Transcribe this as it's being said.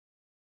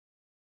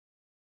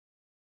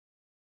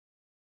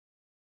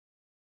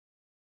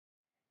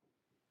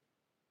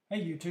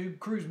Hey YouTube,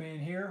 Cruiseman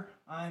here.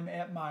 I'm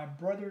at my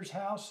brother's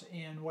house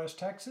in West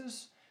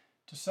Texas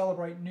to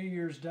celebrate New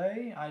Year's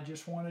Day. I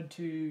just wanted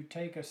to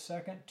take a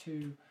second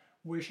to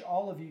wish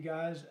all of you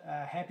guys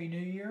a Happy New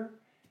Year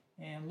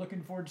and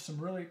looking forward to some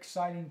really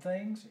exciting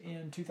things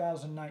in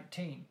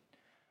 2019.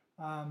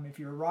 If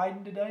you're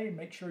riding today,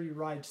 make sure you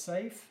ride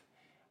safe.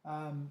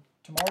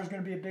 Tomorrow's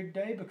going to be a big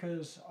day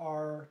because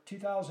our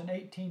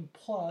 2018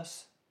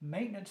 plus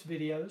maintenance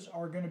videos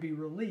are going to be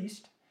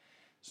released.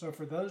 So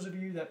for those of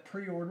you that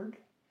pre-ordered,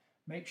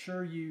 make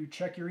sure you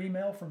check your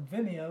email from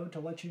Vimeo to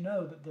let you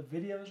know that the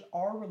videos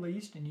are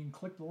released and you can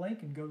click the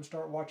link and go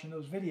start watching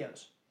those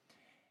videos.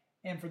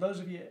 And for those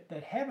of you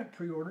that haven't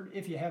pre-ordered,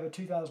 if you have a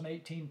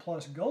 2018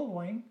 Plus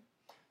Goldwing,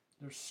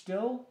 there's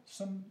still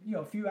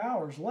a few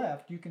hours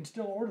left. You can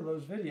still order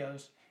those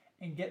videos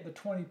and get the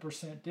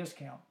 20%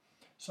 discount.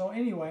 So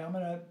anyway,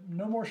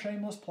 no more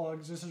shameless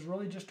plugs. This is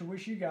really just to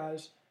wish you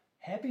guys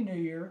Happy New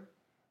Year,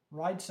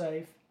 ride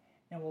safe,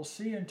 and we'll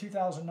see you in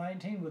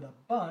 2019 with a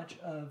bunch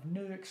of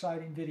new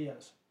exciting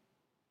videos.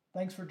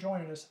 Thanks for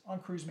joining us on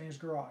Cruiseman's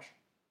Garage.